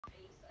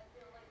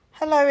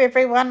Hello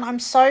everyone, I'm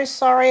so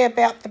sorry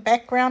about the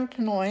background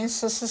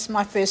noise. This is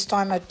my first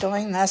time of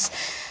doing this.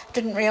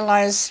 Didn't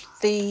realise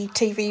the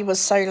TV was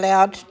so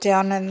loud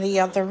down in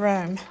the other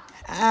room.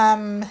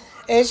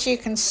 As you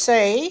can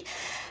see,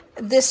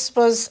 this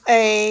was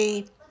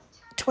a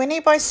 20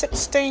 by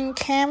 16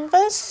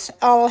 canvas.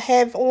 I'll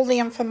have all the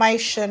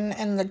information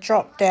in the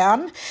drop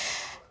down.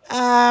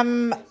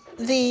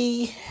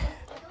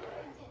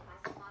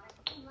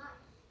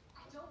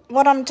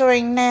 What I'm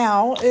doing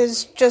now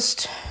is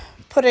just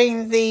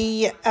putting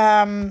the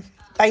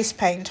base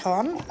paint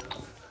on,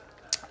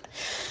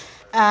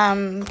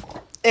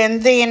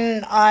 and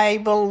then I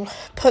will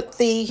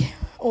put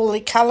all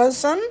the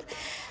colours in.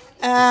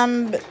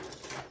 Oh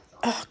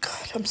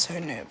God, I'm so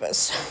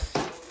nervous.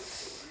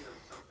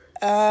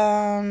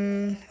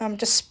 I'm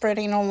just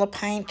spreading all the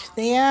paint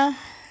there.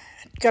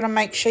 Got to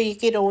make sure you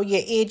get all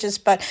your edges,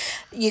 but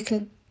you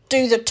can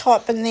do the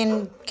top and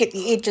then get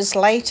the edges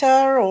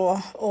later,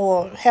 or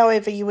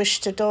however you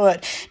wish to do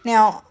it.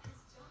 Now,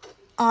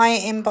 I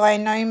am by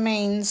no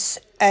means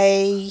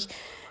a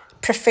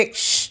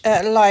perfect,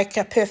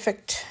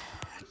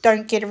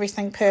 don't get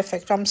everything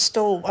perfect.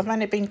 I've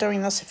only been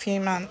doing this a few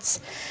months,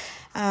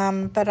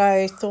 but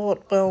I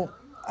thought, well,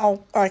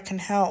 I can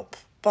help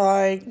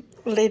by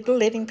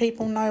letting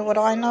people know what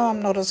I know.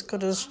 I'm not as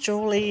good as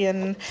Julie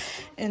in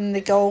the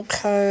Gold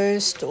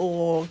Coast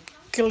or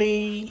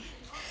Gilly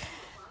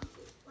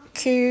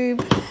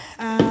Cube,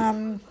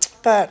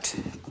 but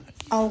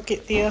I'll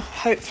get there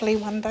hopefully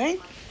one day.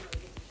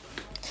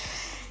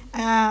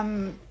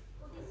 I'm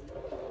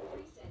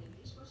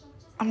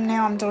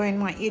doing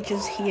my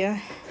edges here.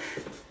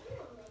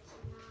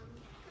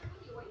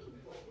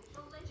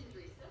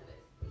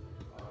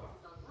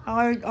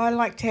 I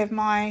like to have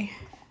my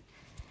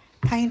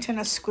paint in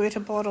a squirter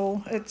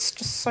bottle. It's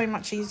just so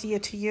much easier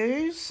to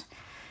use.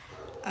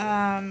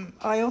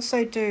 I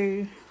also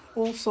do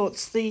all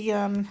sorts.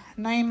 The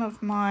name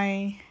of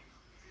my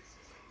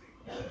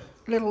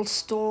little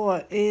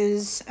store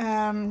is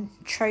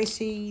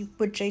Tracey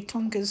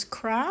Wijetunge's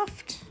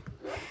Craft.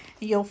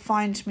 You'll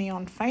find me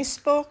on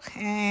Facebook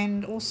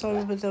and also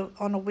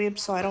on a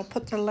website. I'll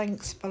put the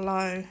links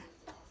below.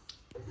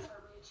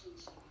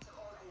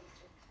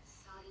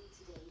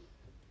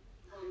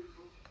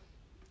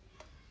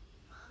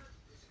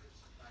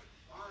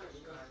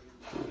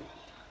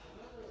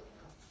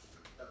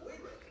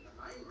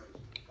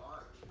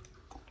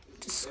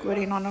 Just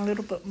squirting on a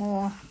little bit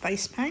more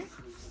base paint.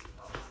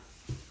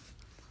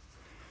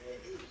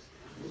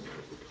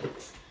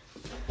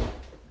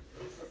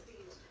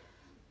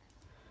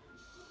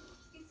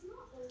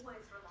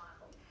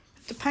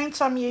 The paints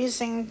I'm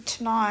using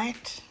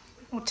tonight,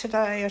 or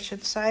today I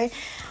should say,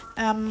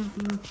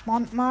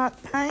 Mont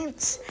Marte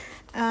paints.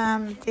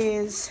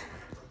 There's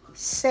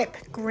Sap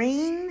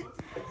Green,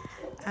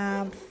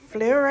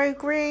 Fluoro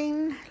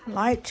Green,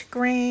 Light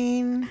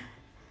Green,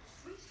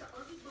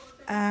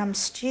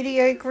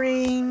 Studio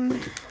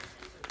Green,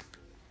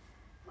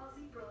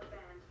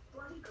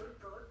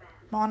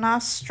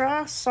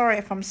 Monastra. Sorry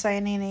if I'm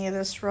saying any of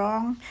this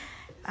wrong.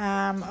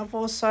 I've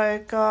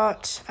also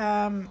got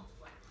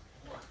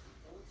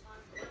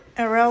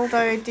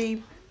Eraldo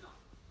Di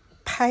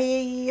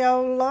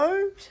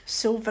Paolo,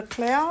 Silver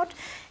Cloud,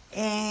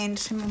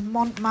 and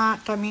Mont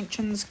Marte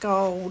Dimensions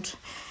Gold.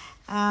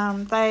 They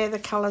are the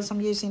colours I'm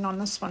using on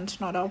this one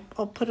tonight.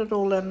 I'll put it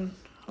all in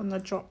on the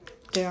drop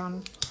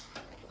down.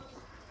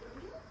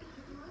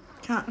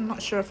 I'm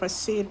not sure if I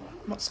said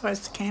what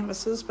size the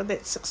canvas is, but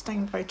that's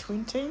 16 by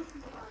 20.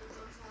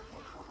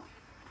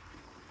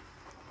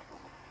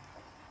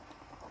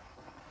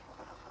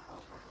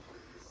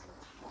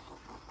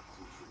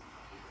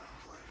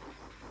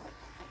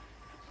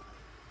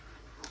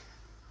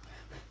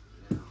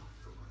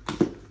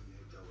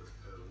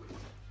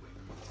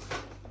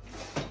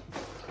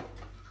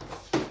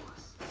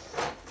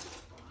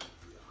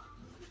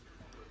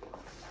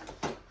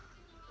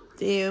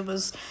 There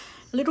was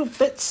little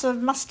bits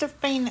of, must have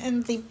been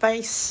in the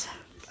base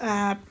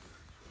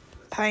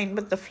paint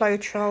with the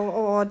Floetrol,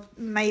 or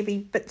maybe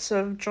bits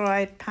of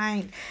dried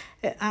paint.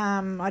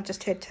 I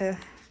just had to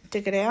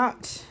dig it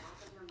out.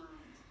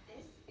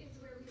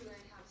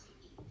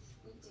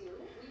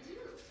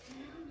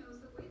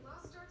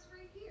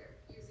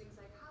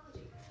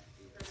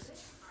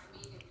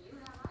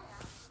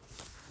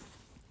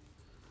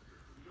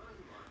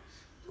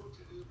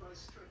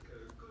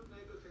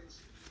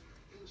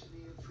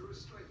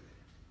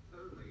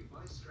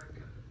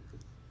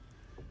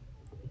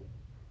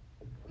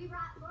 We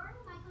brought Lauren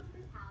and Michael to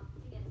this house to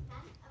get a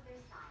sense of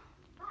their style,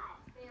 but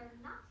they are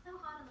not so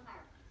hot on the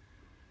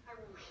fireplace. I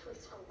really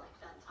don't like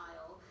that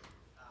tile.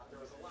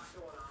 There was a lot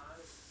going on.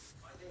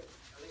 I think,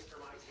 at least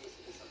for my taste,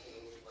 it was something a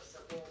little more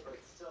simple, but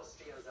it still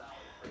stands out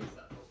and creates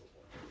that focal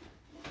point.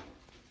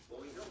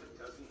 Well, we hope it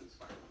doesn't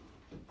inspire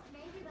them.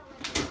 Maybe they'll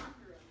let the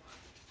laundry room more.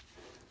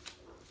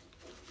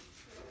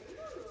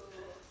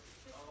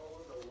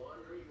 Oh, the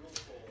laundry room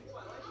full. Oh,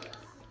 I like that.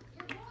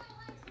 Your boy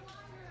likes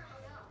laundry. I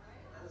know,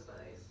 right? That's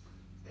nice.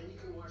 And you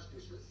can wash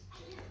dishes.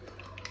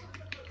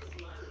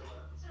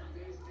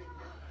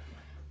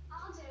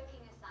 All joking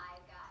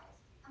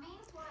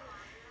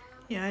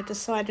yeah, I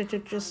decided to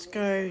just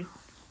go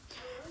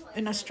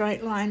in a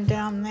straight line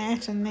down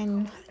that, and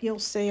then you'll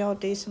see I'll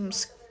do some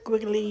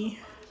squiggly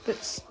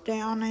bits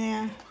down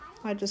there.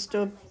 I just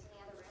do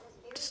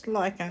just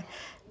like a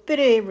bit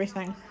of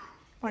everything,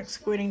 like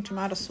squirting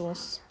tomato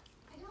sauce.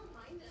 I don't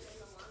mind them in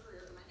the laundry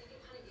room. I think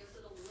it kind of gives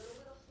it a little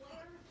bit of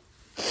flair.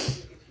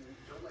 If you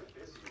don't like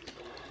this, you just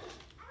don't like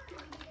this. I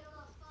don't mind to get a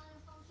little fun and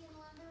funky in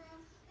the laundry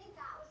room. I think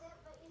that was it,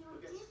 but Who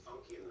gets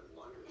funky in the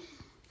laundry room?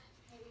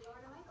 maybe go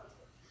to my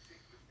go-to.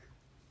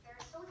 There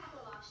are still a couple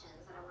of options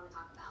that I want to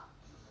talk about.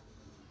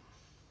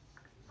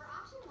 For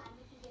option one,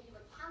 we can give you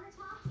a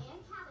countertop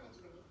and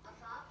cabinetry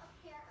above a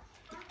pair of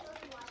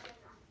front-loading washer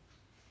and dryer.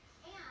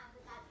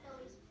 And that still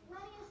leaves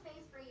plenty of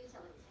space for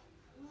utility tank.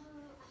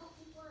 I don't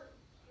think we're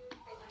huge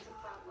fans of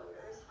front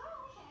loaders.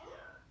 Oh, okay.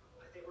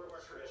 Yeah, I think we're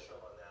more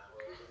traditional on that,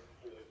 where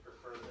we would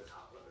prefer the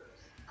top loaders.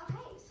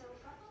 Okay, so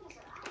front loaders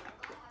are out.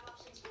 I'm glad I have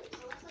option two.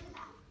 So let's look at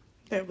that.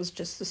 That was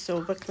just the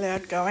silver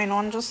cloud going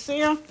on just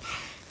there.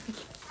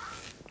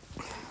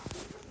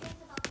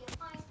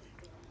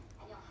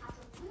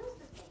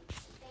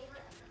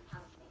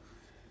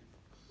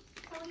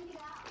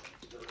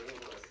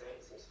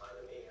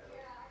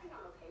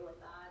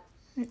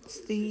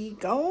 It's the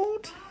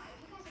gold.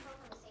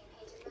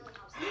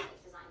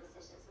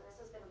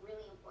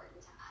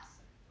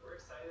 We're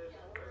excited.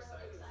 We're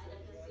excited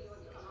to see what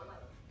you come up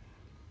with.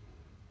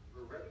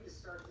 We're ready to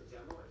start the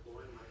demo at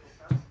Mont Marte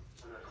Sap,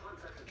 and our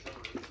contractor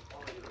John is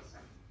already on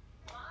site.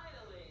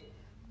 Finally!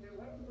 Been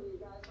waiting for you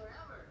guys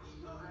forever.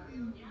 Oh, have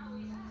you? Yeah,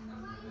 we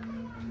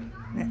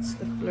have. That's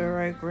the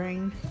fluoro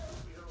green.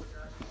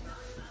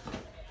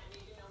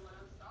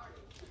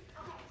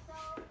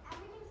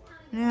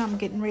 Now I'm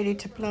getting ready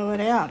to blow it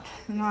out,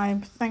 and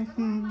I'm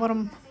thinking, how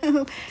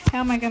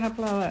am I going to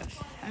blow it?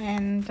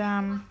 And it's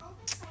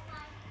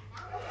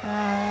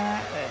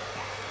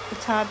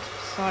hard to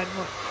decide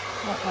what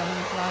one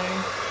to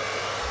blow.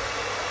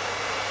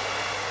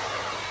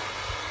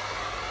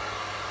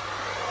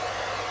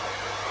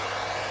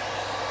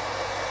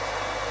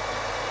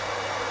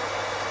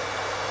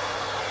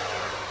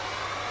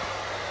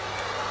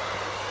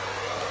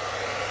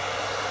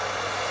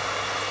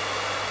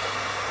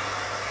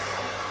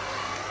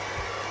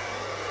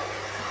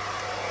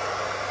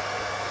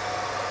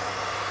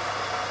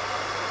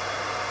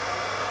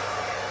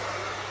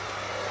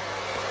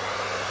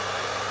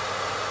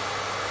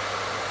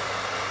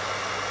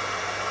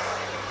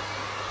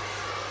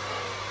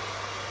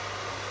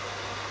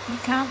 You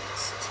can't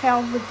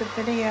tell with the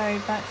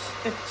video, but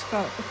it's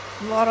got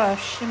a lot of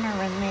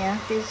shimmer in there.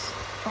 There's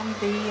from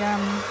the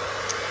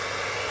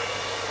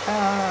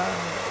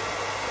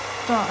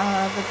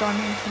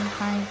dimension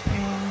paint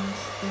and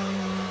the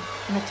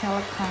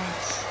metallic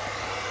paints.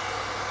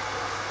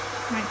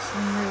 Makes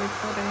them really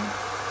pretty.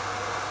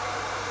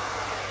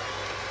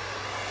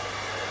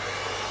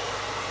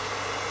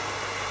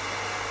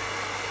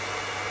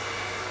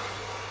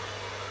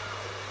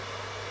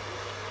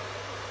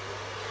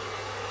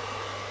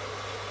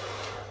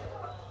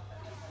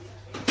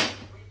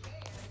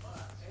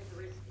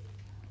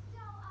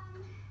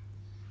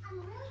 I'm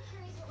really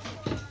curious what's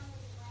going on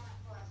in the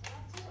granite floor. So let's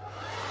take a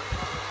look.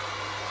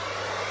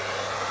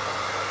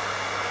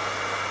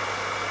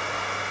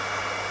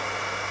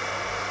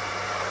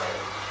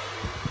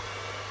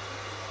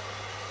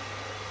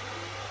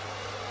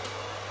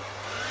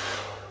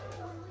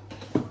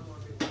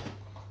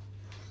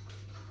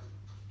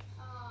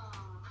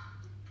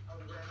 On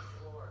the ground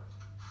floor.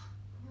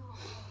 No.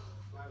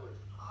 Why would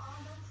Oh,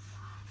 that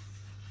sucks.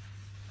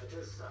 that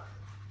does suck?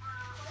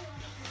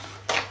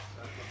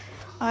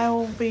 I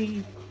will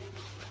be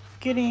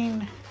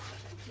getting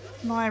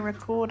my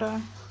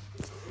recorder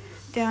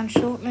down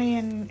shortly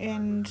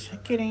and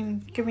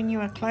giving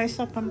you a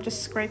close-up. I'm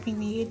just scraping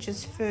the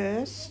edges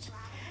first.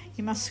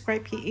 You must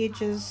scrape your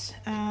edges.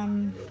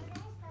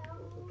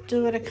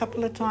 Do it a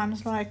couple of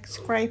times, like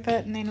scrape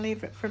it and then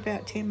leave it for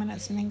about 10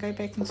 minutes and then go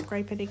back and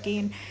scrape it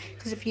again,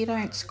 because if you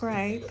don't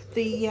scrape,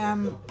 the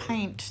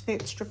paint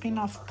that's dripping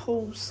off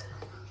pulls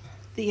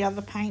the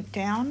other paint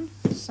down,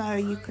 so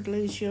you could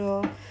lose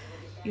your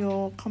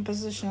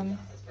composition.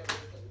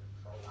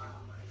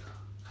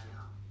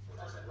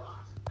 That's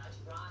rock. That's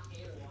rock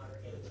and water,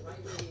 and it's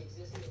right where the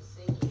existing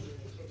sink is in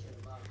the kitchen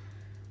above.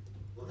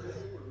 Well, I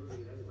think we're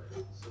moving it anyway,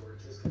 so we're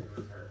just going to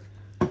repair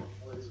it.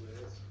 What is what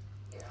it is?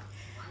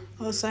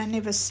 Yeah. Also, I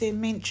never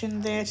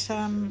mentioned that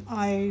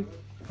I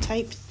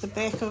taped the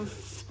back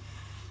of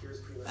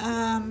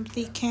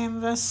the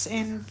canvas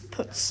and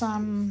put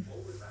some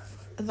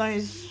of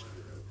those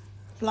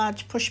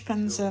large push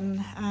pins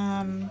in,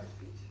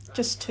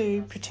 just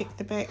to protect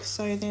the back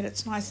so that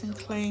it's nice and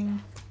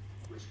clean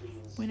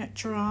when it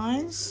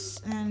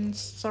dries. And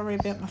sorry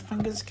about my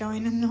fingers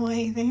going in the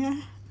way there.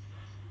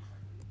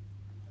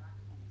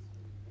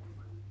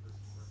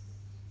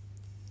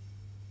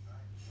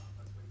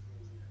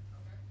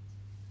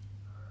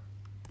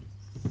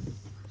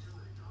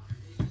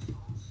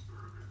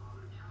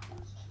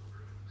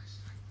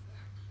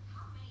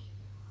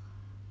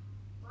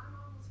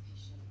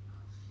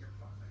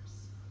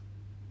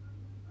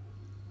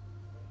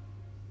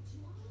 Do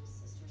you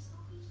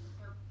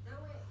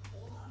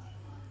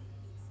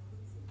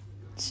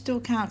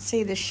Still can't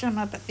see the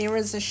shimmer, but there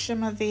is a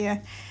shimmer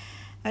there.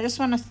 I just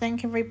want to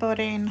thank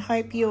everybody and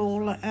hope you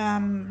all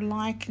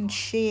like and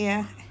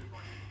share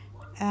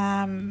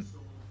to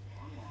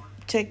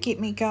get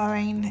me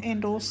going,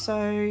 and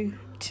also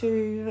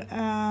to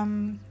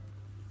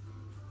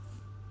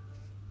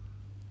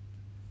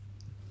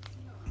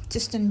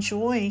just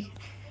enjoy